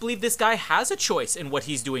not supposed to believe this guy has a choice in what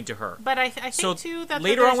he's doing to her. But I think, too, that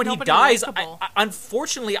later on when he dies,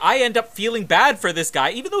 unfortunately, I end up feeling bad for this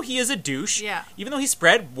guy, even though he is a douche, even though he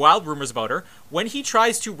spread wild rumors about her. When he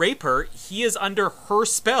tries to rape her, he is under her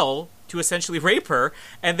spell to essentially rape her,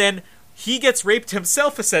 and then he gets raped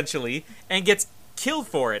himself, essentially, and gets killed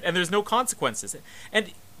for it, and there's no consequences.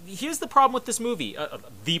 And here's the problem with this movie.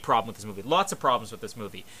 Lots of problems with this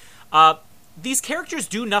movie. These characters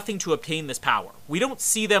do nothing to obtain this power. We don't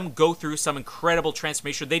see them go through some incredible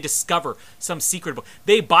transformation. They discover some secret book.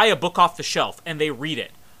 They buy a book off the shelf and they read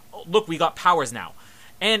it. Oh, look, we got powers now.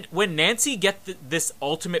 And when Nancy gets this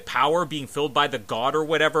ultimate power, being filled by the god or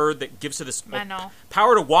whatever, that gives her this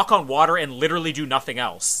power to walk on water and literally do nothing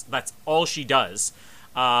else. That's all she does.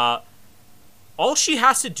 All she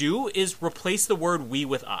has to do is replace the word we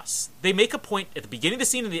with us. They make a point at the beginning of the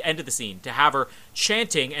scene and the end of the scene to have her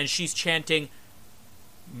chanting, and she's chanting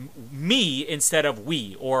me instead of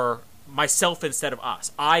we, or myself instead of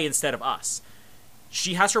us, I instead of us.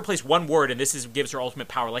 She has to replace one word, and this gives her ultimate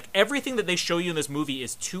power. Like, everything that they show you in this movie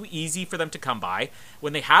is too easy for them to come by.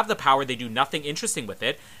 When they have the power, they do nothing interesting with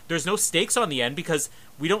it. There's no stakes on the end because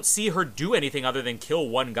we don't see her do anything other than kill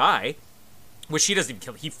one guy. Which she doesn't even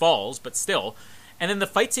kill. He falls, but still. And then the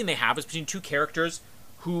fight scene they have is between two characters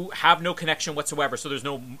who have no connection whatsoever, so there's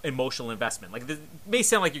no emotional investment. Like, it may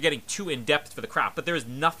sound like you're getting too in-depth for the crap, but there is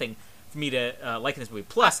nothing for me to like in this movie.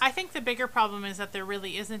 Plus, I think the bigger problem is that there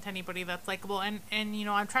really isn't anybody that's likable. And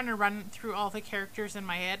I'm trying to run through all the characters in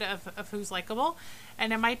my head of who's likable.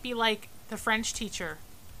 And it might be like the French teacher.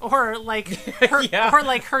 Or like her, or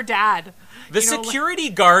like her dad, the security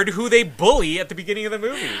guard who they bully at the beginning of the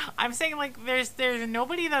movie. I'm saying, like, there's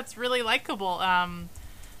nobody that's really likable. Like,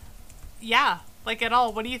 at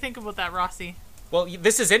all. What do you think about that, Rossi? Well,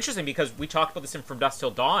 this is interesting because we talked about this in From Dusk Till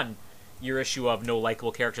Dawn, your issue of no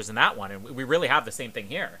likable characters in that one, and we really have the same thing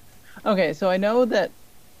here. Okay, so I know that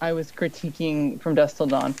I was critiquing From Dusk Till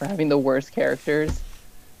Dawn for having the worst characters.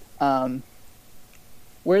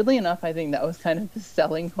 Weirdly enough, I think that was kind of the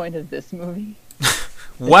selling point of this movie.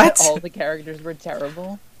 What? All the characters were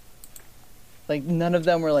terrible. Like, none of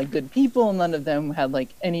them were, like, good people. None of them had, like,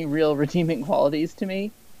 any real redeeming qualities to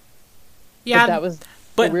me. Yeah, but that was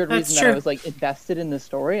the weird reason that I was, like, invested in the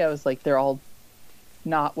story. I was like, they're all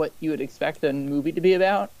not what you would expect a movie to be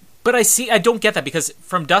about. But I don't get that, because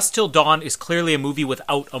From Dusk Till Dawn is clearly a movie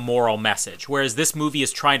without a moral message, whereas this movie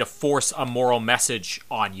is trying to force a moral message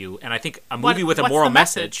on you. And I think a movie with a moral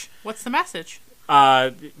message... What's the message?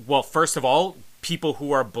 Well, first of all, people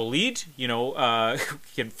who are bullied,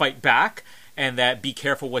 can fight back, and that be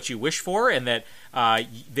careful what you wish for, and that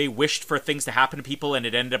they wished for things to happen to people and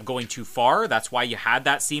it ended up going too far. That's why you had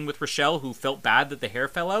that scene with Rochelle, who felt bad that the hair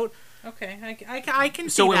fell out. Okay, I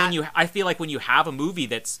can see that. So I feel like when you have a movie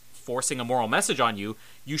that's forcing a moral message on you,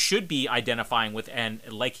 you should be identifying with and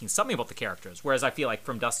liking something about the characters. Whereas I feel like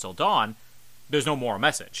From Dusk Till Dawn, there's no moral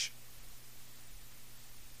message.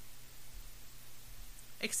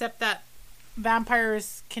 Except that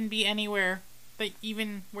vampires can be anywhere, but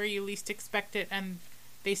even where you least expect it, and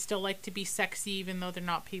they still like to be sexy even though they're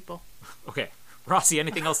not people. Okay. Rossi,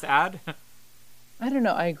 anything else to add? I don't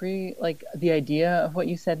know. I agree. Like, the idea of what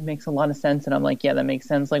you said makes a lot of sense, and I'm like, yeah, that makes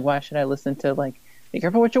sense. Like, why should I listen to, like, be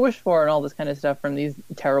careful what you wish for and all this kind of stuff from these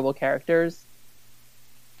terrible characters?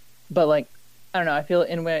 But, like, I don't know. I feel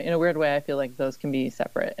in a weird way, I feel like those can be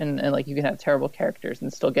separate, and like, you can have terrible characters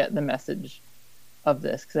and still get the message of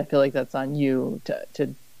this, because I feel like that's on you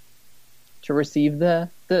to receive the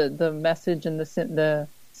message and the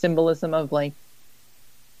symbolism of, like,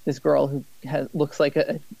 this girl who looks like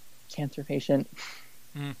a cancer patient.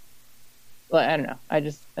 Well, I don't know.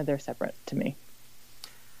 They're separate to me.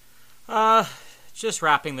 Just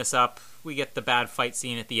wrapping this up, we get the bad fight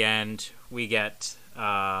scene at the end. We get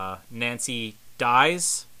Nancy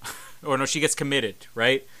dies, or no, she gets committed,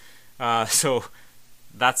 right? So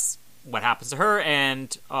that's what happens to her,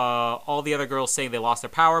 and all the other girls say they lost their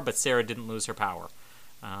power, but Sarah didn't lose her power,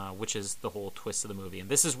 which is the whole twist of the movie. And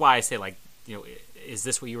this is why I say, like, you know, is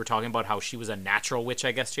this what you were talking about, how she was a natural witch,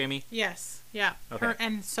 I guess, Jamie? Yes, yeah. Okay.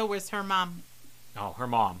 And so was her mom. Oh, her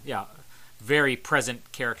mom, yeah. Very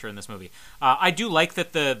present character in this movie. I do like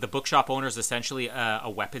that the bookshop owner is essentially a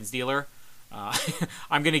weapons dealer.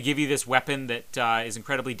 I'm going to give you this weapon that is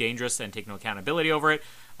incredibly dangerous and take no accountability over it.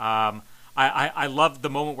 I love the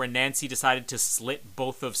moment where Nancy decided to slit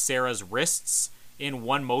both of Sarah's wrists in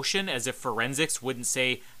one motion, as if forensics wouldn't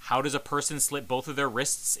say, how does a person slit both of their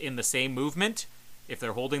wrists in the same movement if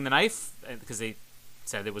they're holding the knife? Because they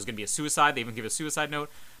said it was going to be a suicide. They even give a suicide note.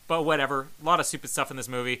 But whatever. A lot of stupid stuff in this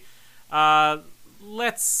movie.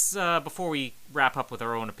 Let's, before we wrap up with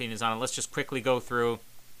our own opinions on it, let's just quickly go through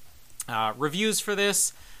reviews for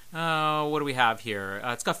this. What do we have here?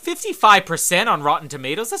 It's got 55% on Rotten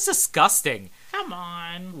Tomatoes. That's disgusting. Come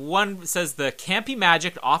on. One says the campy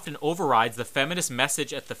magic often overrides the feminist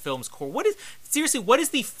message at the film's core. What is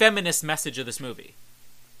the feminist message of this movie?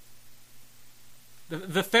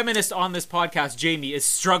 The feminist on this podcast, Jamie, is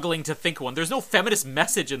struggling to think of one. There's no feminist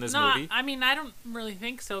message in this movie. I mean, I don't really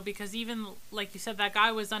think so, because even, like you said, that guy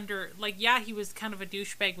was under, like, yeah, he was kind of a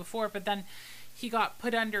douchebag before, but then he got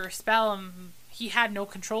put under a spell and he had no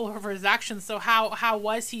control over his actions, so how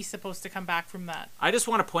was he supposed to come back from that? I just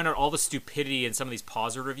want to point out all the stupidity in some of these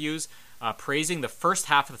positive reviews, praising the first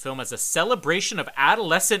half of the film as a celebration of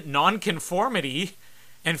adolescent nonconformity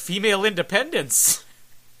and female independence.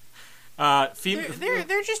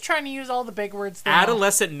 They're just trying to use all the big words.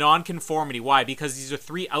 Adolescent nonconformity. Why? Because these are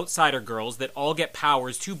three outsider girls that all get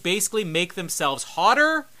powers to basically make themselves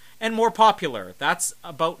hotter and more popular. That's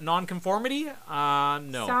about nonconformity?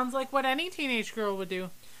 No. Sounds like what any teenage girl would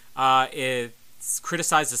do. It's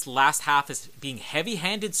criticized this last half as being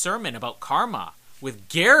heavy-handed sermon about karma with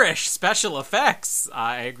garish special effects.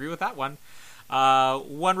 I agree with that one.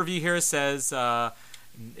 One review here says...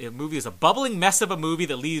 the movie is a bubbling mess of a movie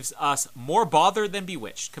that leaves us more bothered than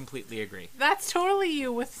bewitched. Completely agree. That's totally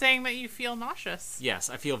you with saying that you feel nauseous. Yes,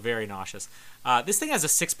 I feel very nauseous. This thing has a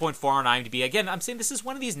 6.4 on IMDb. Again, I'm saying this is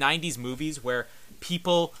one of these 90s movies where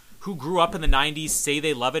people who grew up in the 90s say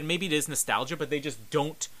they love it. Maybe it is nostalgia, but they just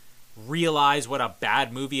don't realize what a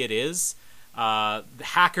bad movie it is. The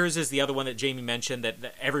Hackers is the other one that Jamie mentioned, that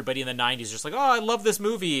everybody in the 90s is just like, oh, I love this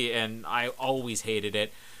movie, and I always hated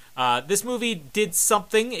it. This movie did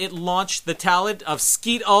something. It launched the talent of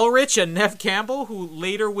Skeet Ulrich and Neve Campbell, who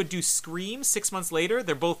later would do Scream 6 months later.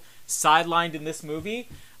 They're both sidelined in this movie.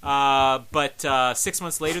 But 6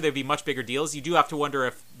 months later, there'd be much bigger deals. You do have to wonder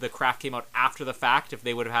if The Craft came out after the fact, if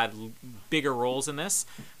they would have had bigger roles in this,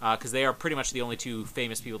 because they are pretty much the only two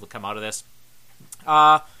famous people to come out of this.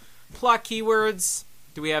 Plot keywords.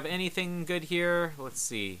 Do we have anything good here? Let's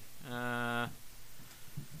see.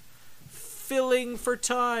 Filling for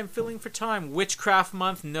time. Witchcraft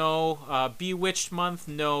month, no. Bewitched month,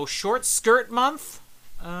 no. Short skirt month.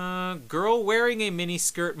 Girl wearing a mini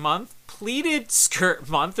skirt month. Pleated skirt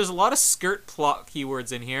month. There's a lot of skirt plot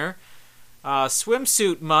keywords in here.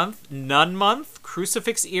 Swimsuit month. Nun month.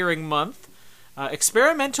 Crucifix earring month.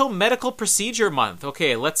 Experimental medical procedure month.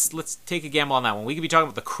 Okay, let's take a gamble on that one. We could be talking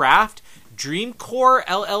about The Craft, Dreamcore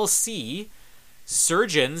LLC,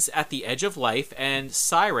 Surgeons at the Edge of Life, and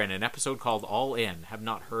Siren, an episode called All In. Have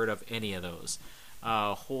not heard of any of those.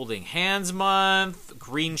 Holding Hands month,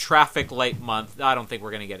 Green Traffic Light month. I don't think we're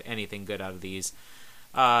going to get anything good out of these.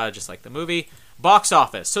 Just like the movie. Box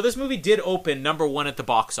office. So this movie did open number one at the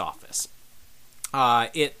box office.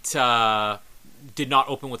 It did not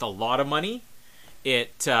open with a lot of money.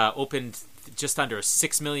 It opened just under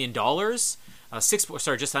 $6 million. Just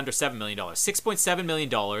under $7 million. $6.7 million.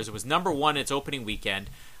 It was number one in its opening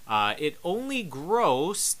weekend. It only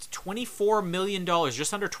grossed $24 million,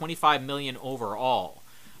 just under $25 million overall.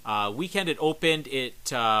 Weekend it opened,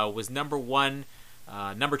 it was number one.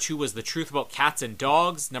 Number two was The Truth About Cats and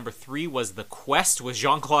Dogs. Number three was The Quest with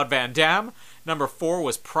Jean-Claude Van Damme. Number four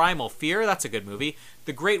was Primal Fear. That's a good movie.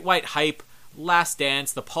 The Great White Hype, Last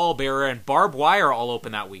Dance, The Pallbearer, and Barbed Wire all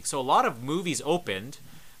opened that week. So a lot of movies opened.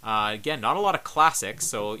 Again, not a lot of classics,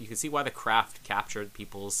 so you can see why The Craft captured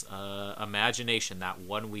people's imagination that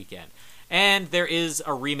one weekend. And there is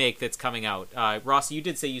a remake that's coming out. Ross, you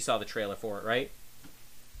did say you saw the trailer for it, right?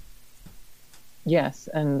 Yes,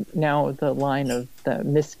 and now the line of the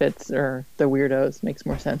misfits or the weirdos makes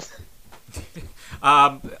more sense.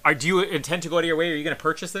 Do you intend to go out of your way? Are you going to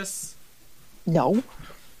purchase this? No.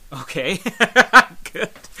 Okay. Good.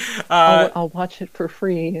 I'll watch it for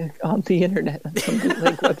free on the internet on some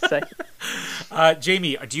bootleg website.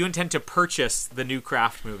 Jamie, do you intend to purchase the new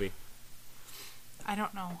Craft movie? I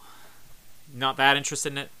don't know. Not that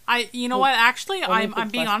interested in it? You know what? Actually, Only if I'm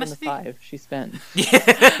it's being less honest than with the you. 5 she spent.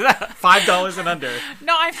 $5 and under.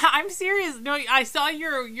 No, I'm serious. No, I saw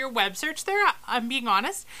your web search there. I'm being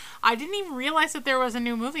honest. I didn't even realize that there was a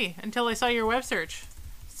new movie until I saw your web search.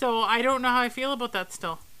 So I don't know how I feel about that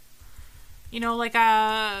still. You know, like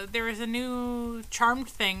there was a new Charmed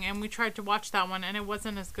thing, and we tried to watch that one, and it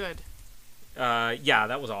wasn't as good. Yeah,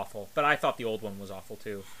 that was awful. But I thought the old one was awful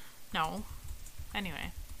too. No.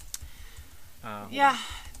 Anyway. Hold Yeah.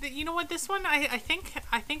 You know what? This one, I think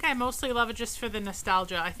I mostly love it just for the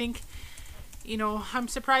nostalgia. I think, you know, I'm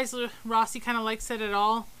surprised Rossi kind of likes it at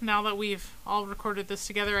all now that we've all recorded this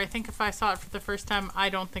together. I think if I saw it for the first time, I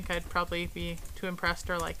don't think I'd probably be too impressed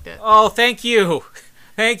or liked it. Oh, thank you.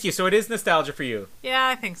 Thank you. So it is nostalgia for you. Yeah,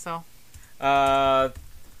 I think so.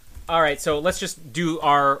 All right, so let's just do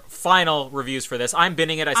our final reviews for this. I'm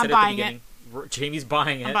binning it. I said at the buying beginning. Jamie's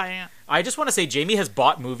buying it. I'm buying it. I just want to say Jamie has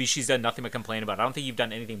bought movies she's done nothing but complain about. I don't think you've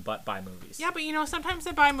done anything but buy movies. Yeah, but you know, sometimes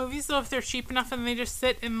I buy movies, though, if they're cheap enough and they just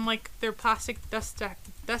sit in, like, their plastic dust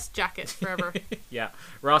jacket forever. Yeah.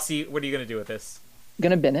 Rossi, what are you going to do with this?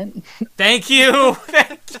 Gonna bin it. Thank you!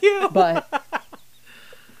 Thank you! But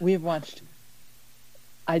we've watched,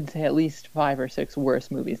 I'd say, at least 5 or 6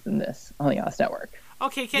 worse movies than this on the Oz Network.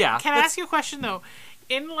 Okay, Yeah, can I ask you a question, though?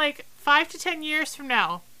 In, like, 5 to 10 years from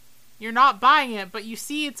now, you're not buying it, but you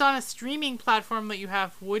see it's on a streaming platform that you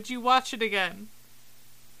have. Would you watch it again?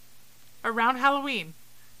 Around Halloween.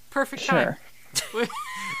 Perfect time. Sure.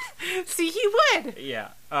 See, he would. Yeah.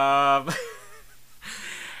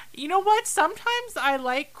 You know what? Sometimes I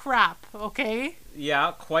like crap, okay?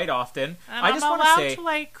 Yeah, quite often. And I just I'm want allowed to say, to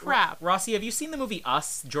like crap. Rossi, have you seen the movie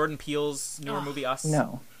Us? Jordan Peele's newer movie Us?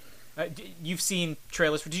 No. You've seen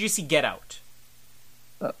trailers for... Did you see Get Out?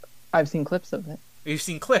 I've seen clips of it. You've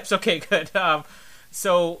seen clips. Okay, good.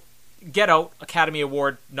 So, Get Out, Academy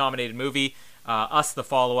Award nominated movie. Us, the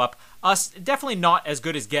follow-up. Us, definitely not as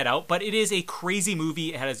good as Get Out, but it is a crazy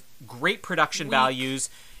movie. It has great production values.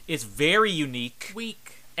 It's very unique.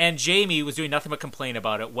 Weak. And Jamie was doing nothing but complain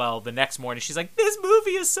about it. Well, the next morning she's like, this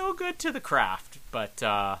movie is so good to the craft. But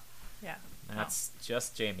Yeah. that's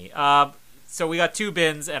just Jamie. So we got 2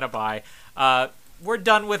 bins and a buy. We're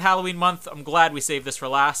done with Halloween month. I'm glad we saved this for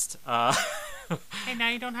last. Hey, now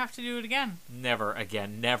you don't have to do it again. Never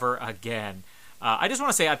again. Never again. I just want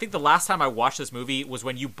to say, I think the last time I watched this movie was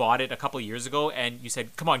when you bought it a couple years ago, and you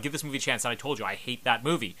said, come on, give this movie a chance. And I told you, I hate that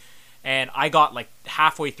movie. And I got, like,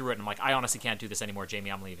 halfway through it, and I'm like, I honestly can't do this anymore, Jamie.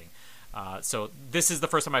 I'm leaving. So this is the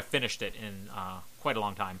first time I've finished it in quite a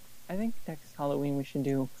long time. I think next Halloween we should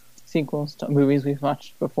do sequels to movies we've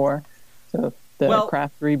watched before. So the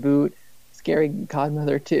Craft reboot, Scary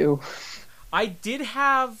Godmother 2. I did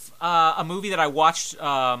have a movie that I watched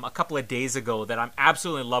a couple of days ago that I'm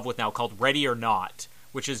absolutely in love with now called Ready or Not,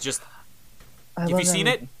 which is just... Have you seen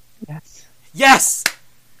it? Yes. Yes!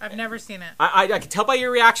 I've never seen it. I can tell by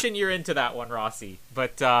your reaction you're into that one, Rossi.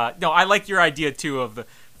 But no, I like your idea, too, of the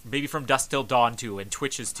maybe From Dusk Till Dawn 2 and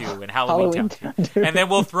Twitches 2 and Halloween Town 2. And then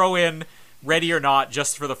we'll throw in Ready or Not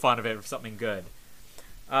just for the fun of it, or something good.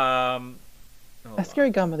 Scary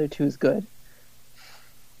Godmother 2 is good.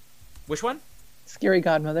 Which one? Scary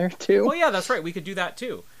Godmother 2. Oh, yeah, that's right. We could do that,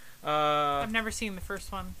 too. I've never seen the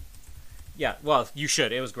first one. Yeah, well, you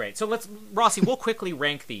should. It was great. So Rossi, we'll quickly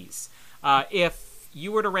rank these. If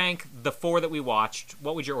you were to rank the 4 that we watched,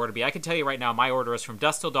 what would your order be? I can tell you right now, my order is From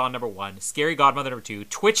Dusk Till Dawn, number 1, Scary Godmother, number 2,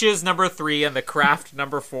 Twitches, number 3, and The Craft,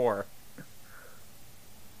 number 4.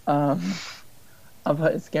 I'll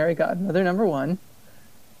put Scary Godmother, number 1.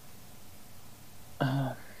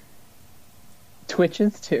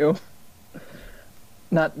 Twitches 2.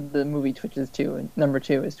 Not the movie Twitches 2. Number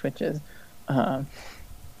 2 is Twitches. And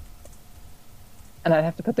I'd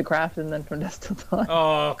have to put The Craft and then From Dusk Till Dawn.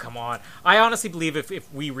 Oh, come on. I honestly believe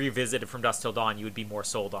if we revisited From Dusk Till Dawn, you would be more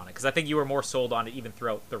sold on it. Because I think you were more sold on it even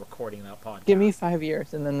throughout the recording of that podcast. Give me 5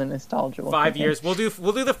 years and then the nostalgia will 5 kick in. years. We'll do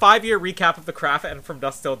the 5-year recap of The Craft and From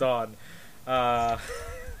Dusk Till Dawn.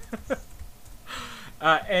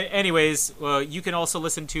 Anyways, you can also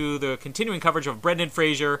listen to the continuing coverage of Brendan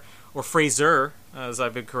Fraser, or Fraser, as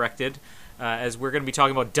I've been corrected, as we're going to be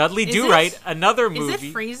talking about Dudley Do-Right, another movie. Is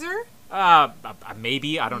it Fraser?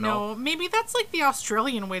 Maybe, I don't know. No, maybe that's like the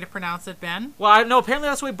Australian way to pronounce it, Ben. Well, I know apparently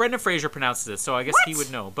that's the way Brendan Fraser pronounces it, so I guess he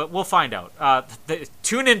would know. But we'll find out.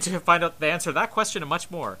 Tune in to find out the answer to that question and much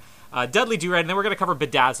more. Dudley Do-Right, and then we're going to cover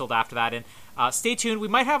Bedazzled after that. And stay tuned. We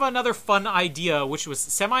might have another fun idea, which was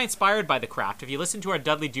semi-inspired by The Craft. If you listen to our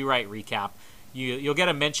Dudley Do-Right recap, you'll get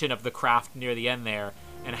a mention of The Craft near the end there,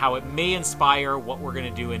 and how it may inspire what we're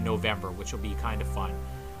going to do in November, which will be kind of fun.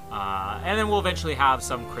 And then we'll eventually have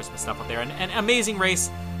some Christmas stuff up there. And Amazing Race,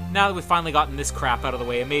 now that we've finally gotten this crap out of the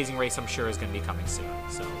way, Amazing Race, I'm sure, is going to be coming soon.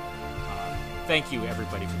 So thank you,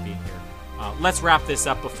 everybody, for being here. Let's wrap this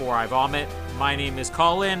up before I vomit. My name is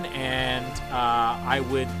Colin, and I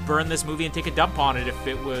would burn this movie and take a dump on it if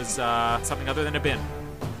it was something other than a bin.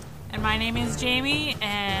 And my name is Jamie,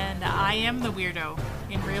 and I am the weirdo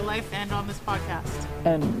in real life and on this podcast.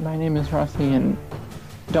 And my name is Rossi, and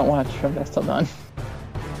don't watch From Dusk Till Dawn.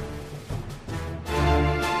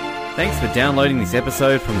 Thanks for downloading this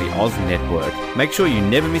episode from the Oz Network. Make sure you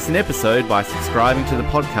never miss an episode by subscribing to the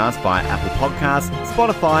podcast via Apple Podcasts,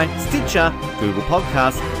 Spotify, Stitcher, Google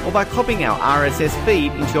Podcasts, or by copying our RSS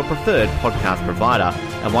feed into your preferred podcast provider.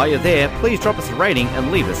 And while you're there, please drop us a rating and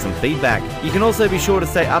leave us some feedback. You can also be sure to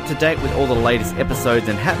stay up to date with all the latest episodes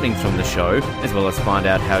and happenings from the show, as well as find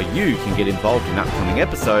out how you can get involved in upcoming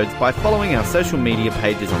episodes by following our social media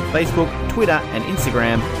pages on Facebook, Twitter, and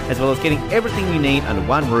Instagram, as well as getting everything you need under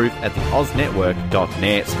one roof at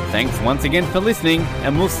theoznetwork.net. Thanks once again for listening,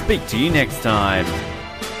 and we'll speak to you next time.